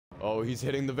Oh, he's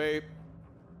hitting the vape.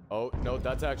 Oh, no,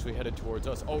 that's actually headed towards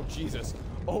us. Oh, Jesus.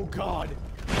 Oh, God.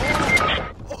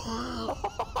 Oh.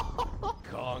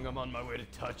 Kong, I'm on my way to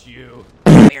touch you.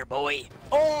 Come here, boy.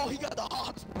 Oh, he got the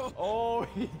hops, bro. Oh,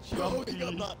 he jumped.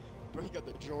 Bro, he got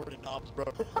the Jordan hops, bro.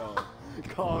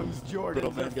 Kong's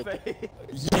Jordans are fake.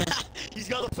 Yeah, he's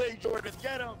got the fake Jordans.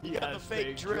 Get him. He got has the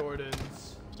fake drip.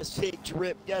 Jordans. Just fake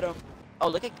drip. Get him. Oh,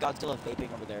 look at Godzilla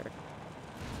vaping over there.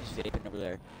 He's vaping over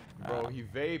there. Bro, he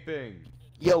vaping.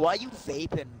 Yo, why you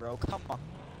vaping, bro? Come on.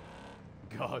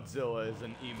 Godzilla is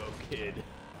an emo kid.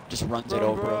 Just runs it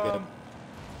over. Get him.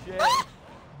 Shit.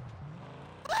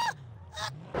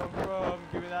 Bro,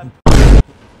 give me that.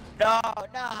 No.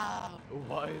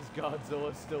 Why is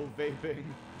Godzilla still vaping?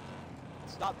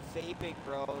 Stop vaping,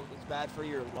 bro. It's bad for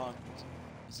your lungs.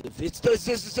 This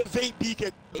is a vape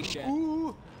beacon.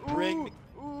 Ooh, Bring me.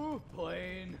 ooh,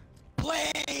 plane.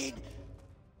 Plane.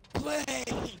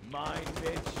 Mine,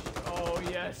 bitch. Oh,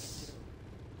 yes.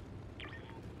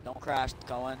 Don't crash,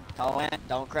 Cohen.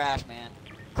 Don't crash, man.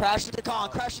 Crash into Kong.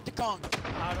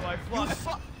 How do I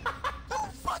fly? You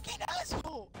fucking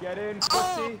asshole. Get in,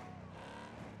 pussy.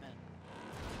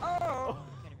 Oh.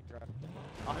 Can't even drive.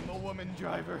 I'm a woman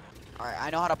driver. Alright, I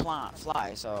know how to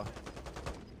fly, so.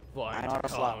 Flying I know how to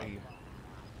fly. Kong.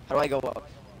 How do I go up?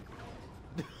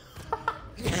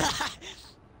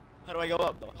 How do I go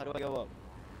up, though? How do I go up?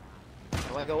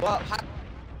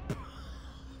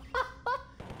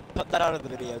 Put that out of the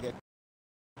video, okay?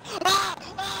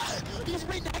 He's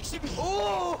right next to me!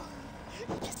 Oh!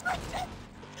 He's right there!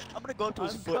 I'm gonna go up to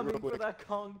his foot real quick. For that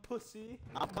Kong pussy.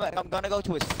 I'm gonna go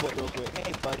to his foot real quick.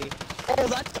 Hey, buddy. Oh,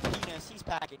 that's the penis. He's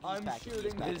packing. I'm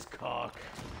shooting his cock.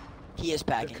 He is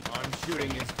packing. I'm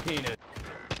shooting his penis.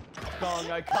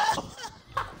 Kong, I caught.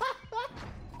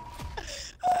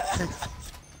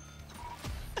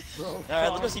 Bro,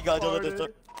 alright, let's go see Godzilla this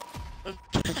time.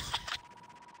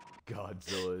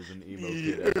 Godzilla is an emo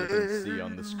kid, as you can see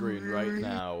on the screen right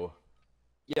now.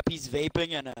 Yep, he's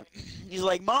vaping and he's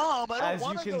like, Mom, I don't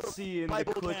want to go to As you can see in the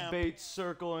Bible clickbait camp.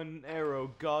 circle and arrow,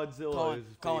 Godzilla is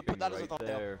Colin, put vaping that as a right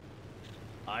thumbnail. there.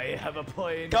 I have a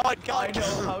plane. God, I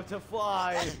know how to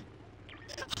fly.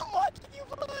 I'm watching you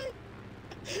fly.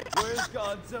 Where's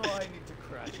Godzilla? I need to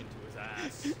crash into his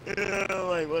ass.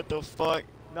 Like, what the fuck?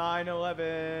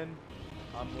 9/11.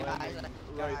 I'm landing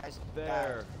right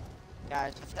there.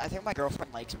 Guys, I think my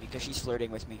girlfriend likes me because she's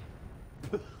flirting with me.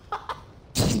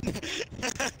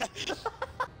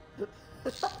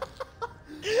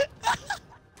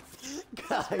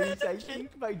 Guys, I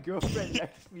think my girlfriend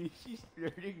next to me, she's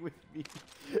flirting with me.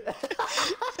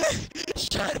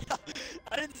 Shut up!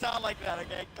 I didn't sound like that,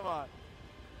 okay? Come on.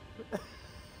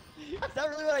 Is that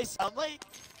really what I sound like?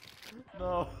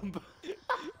 No.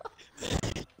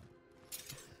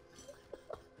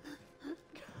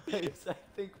 Guys, I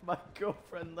think my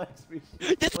girlfriend likes me.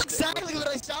 That's exactly what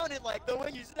I sounded like. The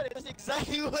way you said it, that's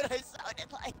exactly what I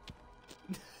sounded like.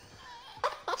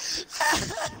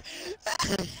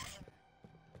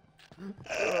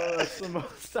 That's the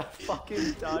most I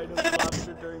fucking died of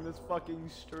laughter during this fucking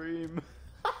stream.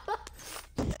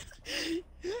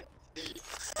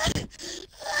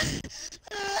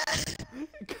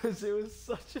 Because it was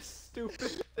such a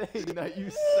stupid thing that you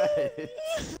said.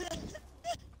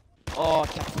 Oh,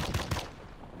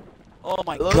 oh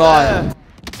my Look god.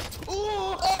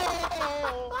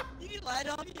 Oh! He lied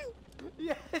on you?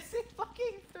 Yes, he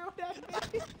fucking threw it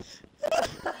at me.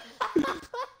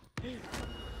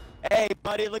 Hey,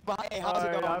 buddy, look behind. Hey, how's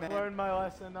it going, I've man? learned my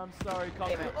lesson. I'm sorry,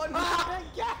 Colin. Hey, man. Oh, no,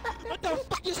 again! What the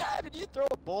fuck just happened? Did you throw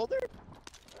a boulder?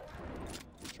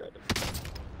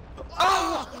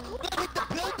 Oh! Look at the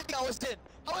building I was in!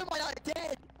 How am I not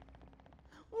dead?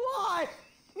 Why?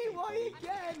 Why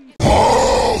again?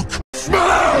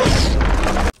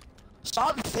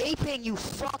 Stop vaping, you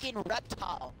fucking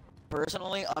reptile!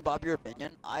 Personally, unpopular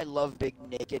opinion, I love big,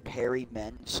 naked, hairy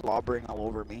men slobbering all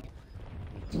over me.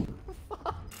 The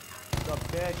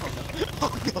bitch.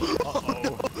 Oh no!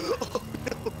 Uh-oh.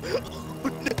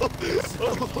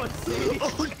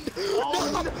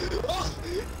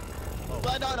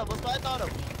 Oh no! Let's land on him,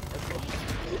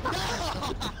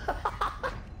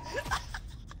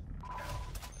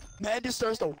 Man just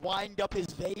starts to wind up his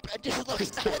vape and just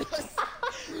looks at us.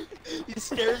 He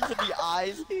stares in the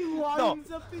eyes. He winds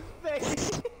up his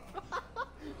face.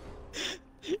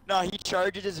 No, he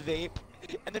charges his vape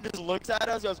and then just looks at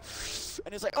us, goes,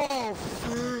 and it's like, oh.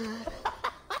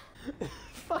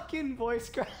 Fucking voice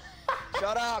crack.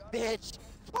 Shut up, bitch.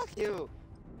 Fuck you.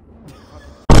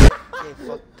 Hey,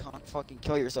 can't fucking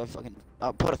kill yourself. Fucking,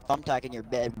 I'll put a thumbtack in your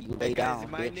bed when you lay down.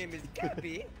 My bitch. name is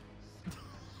Gabby.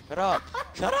 Shut up.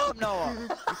 Shut up, Noah.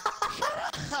 Shut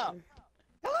up.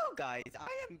 Hello. guys, I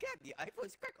am Gabby. I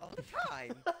voice crack all the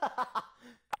time.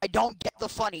 I don't get the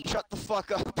funny. Shut the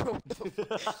fuck up, bro. No,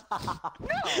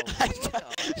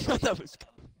 That was.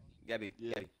 Gabby,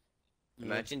 Gabby.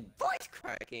 Imagine voice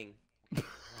cracking.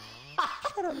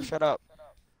 Shut up. Shut up.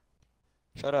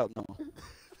 Shut up. No.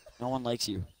 No one likes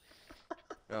you.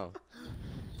 Oh.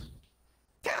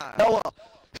 Noah,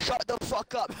 shut the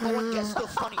fuck up. No one gets the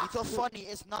funny. The funny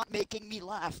is not making me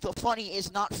laugh. The funny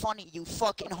is not funny, you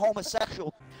fucking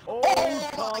homosexual. Oh,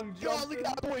 my God, look at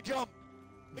that boy jump.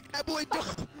 Look at that boy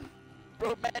jump.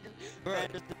 Bro, man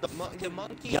just did The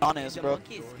monkey. Giannis, the bro.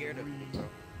 monkey is scared of me, bro.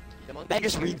 The monkey Man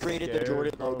just is recreated the scared,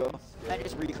 Jordan bro, logo. I'm Man scared.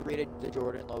 just recreated the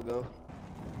Jordan logo.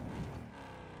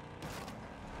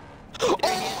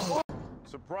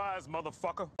 Surprise,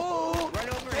 motherfucker. Oh, Run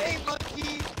over hey, him.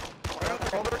 monkey. Run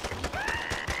over him.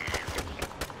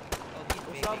 Oh,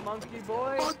 he's What's up, vaping. monkey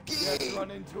boy? Monkey. Let's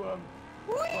run into him.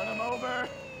 Run him over.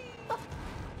 Oh,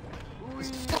 Ooh,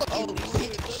 shit, those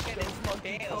look at his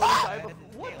monkey tail. toes. I have a,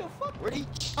 what the fuck? Where'd he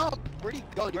jump? Where'd he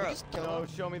go? Did Bro, he just kill No, him?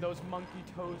 show me those monkey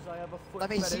toes. I have a foot Let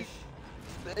me see.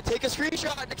 fetish. Take a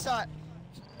screenshot next time.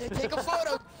 Take a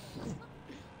photo.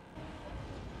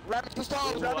 Rabbit two's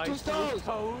toes. Ooh, Rabbit I two's see toes.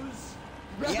 toes.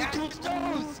 Rabbit two's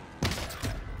toes.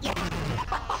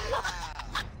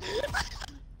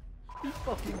 He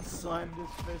fucking slammed his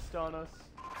fist on us.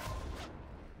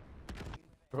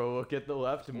 Bro, look at the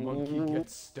left, monkey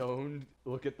gets stoned.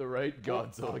 Look at the right,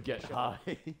 Godzilla get high.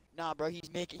 Nah, bro, he's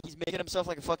making himself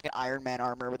like a fucking Iron Man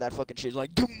armor with that fucking shit.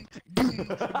 Like doom, doom, doom.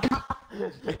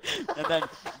 And then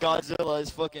Godzilla is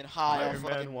fucking high on Iron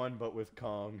fucking. Man 1, but with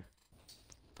Kong.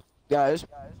 Guys.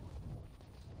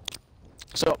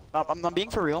 So I'm being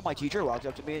for real. My teacher walked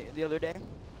up to me the other day.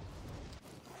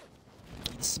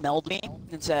 He smelled me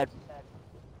and said,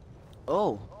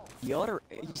 "Oh, deodorant."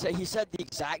 He said the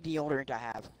exact deodorant I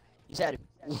have. He said,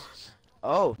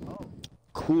 "Oh,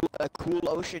 cool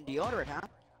ocean deodorant, huh?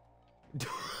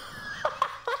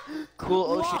 Cool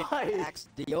ocean Why? Axe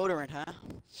deodorant, huh?"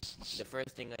 The first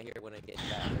thing I hear when I get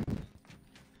back.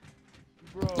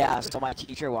 Bro. Yeah, so my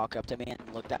teacher walked up to me and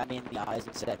looked at me in the eyes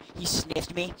and said, he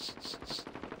sniffed me.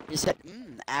 He said,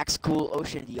 Axe cool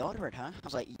ocean deodorant, huh? I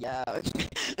was like, yeah.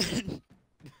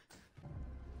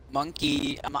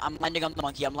 Monkey, I'm landing on the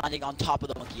monkey, I'm landing on top of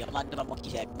the monkey, I'm landing on the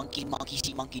monkey's head. Monkey,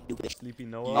 see monkey do it. Sleepy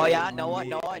Noah. Oh yeah, You, Noah, me,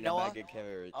 Noah, and a Noah. bag of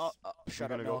carrots. Oh, shut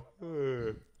You're up, gonna Noah.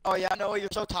 go. Oh yeah, Noah, you're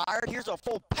so tired? Here's a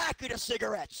full packet of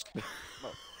cigarettes.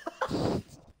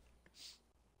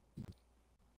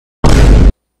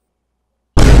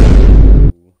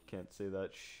 Ooh, can't say that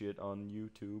shit on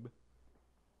YouTube.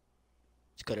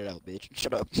 Just cut it out, bitch.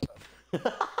 Shut up.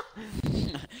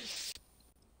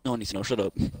 No one needs to know, shut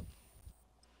up.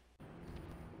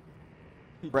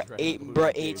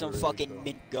 Bruh ate some fucking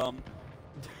mint gum.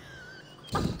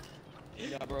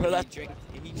 Yeah, bro, But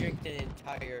he drank an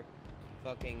entire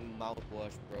fucking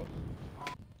mouthwash, bro.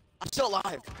 I'm still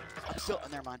alive. I'm still.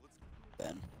 Never mind.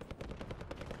 Ben.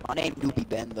 My name do be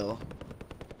Ben though.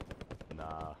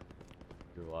 Nah,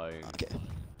 you're lying. Okay.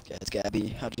 Okay, it's Gabby.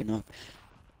 How'd you know?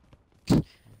 Is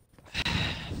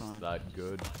that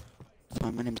good?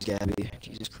 Fine, my name's Gabby.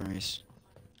 Jesus Christ.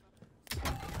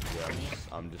 Yeah,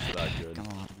 I'm just that good. Come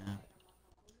on, man.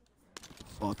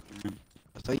 Fuck, man.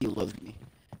 I thought you loved me.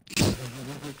 I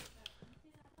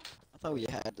thought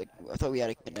we had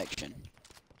a connection.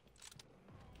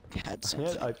 We had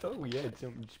something. I thought we had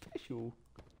something special.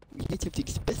 We had something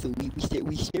special.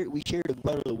 We shared a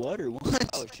bottle of water once.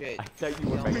 Oh shit. I thought you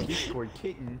were my Discord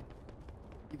kitten.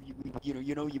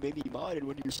 You know, you made me mod in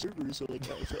one of your servers, so like,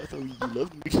 I thought you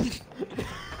loved me.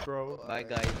 Bro. Bye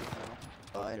guys.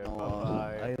 I Okay, know.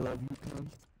 bye-bye. I love you, cunt.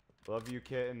 Love you,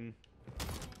 kitten.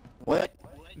 What?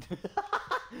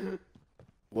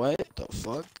 What the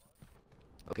fuck?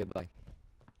 Okay, bye.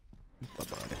 Bye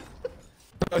bye.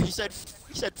 Oh, he said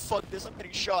fuck this. I'm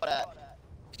getting shot at.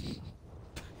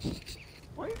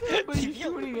 Why is everybody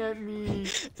shooting at me?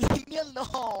 Leave me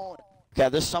alone. Okay,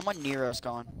 there's someone near us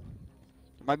gone.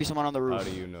 There might be someone on the roof. How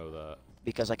do you know that?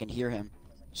 Because I can hear him.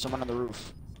 Someone on the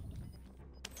roof.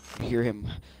 I can hear him.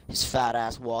 His fat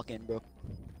ass walking, bro.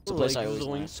 It's a place I always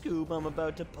land. Scoob, I'm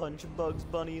about to punch Bugs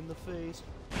Bunny in the face.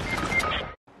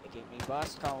 Hey, me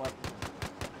boss, call up.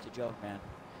 It's a joke, man.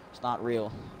 It's not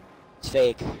real. It's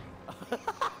fake.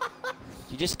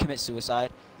 You just commit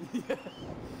suicide. Yeah.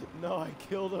 No, I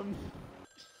killed him.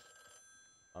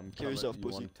 I'm Kill coming. yourself, You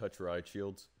pussy. want to touch ride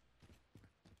shields?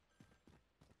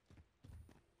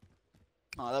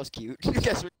 Oh, that was cute.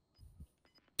 Guess what?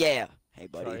 Yeah. Hey,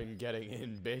 buddy. Trying getting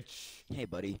in, bitch. Hey,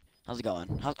 buddy. How's it going?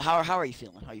 How are you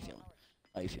feeling? How you feeling?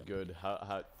 How you feeling? Good.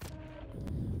 How?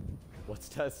 What's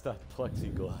that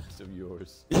plexiglass of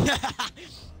yours?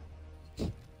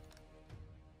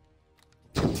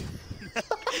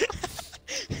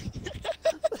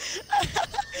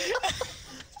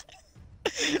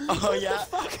 Oh yeah.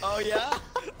 Oh yeah.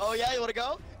 Oh yeah. You wanna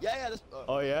go? Yeah, yeah. This,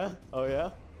 Oh yeah? Oh yeah?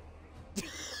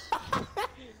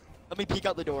 Let me peek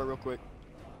out the door real quick.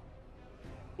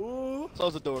 Ooh.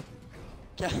 Close the door.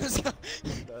 Yeah, let's go.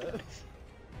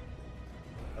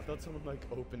 I thought someone like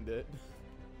opened it.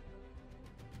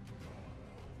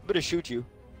 I'm gonna shoot you.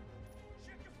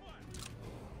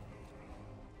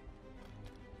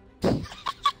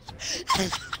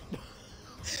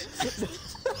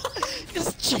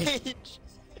 Just change.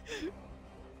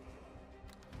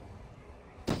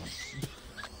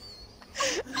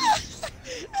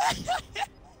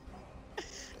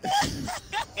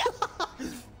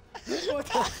 What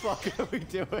the fuck are we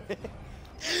doing?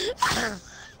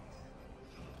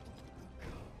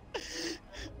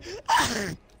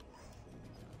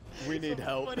 We need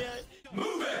help.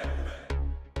 Move it!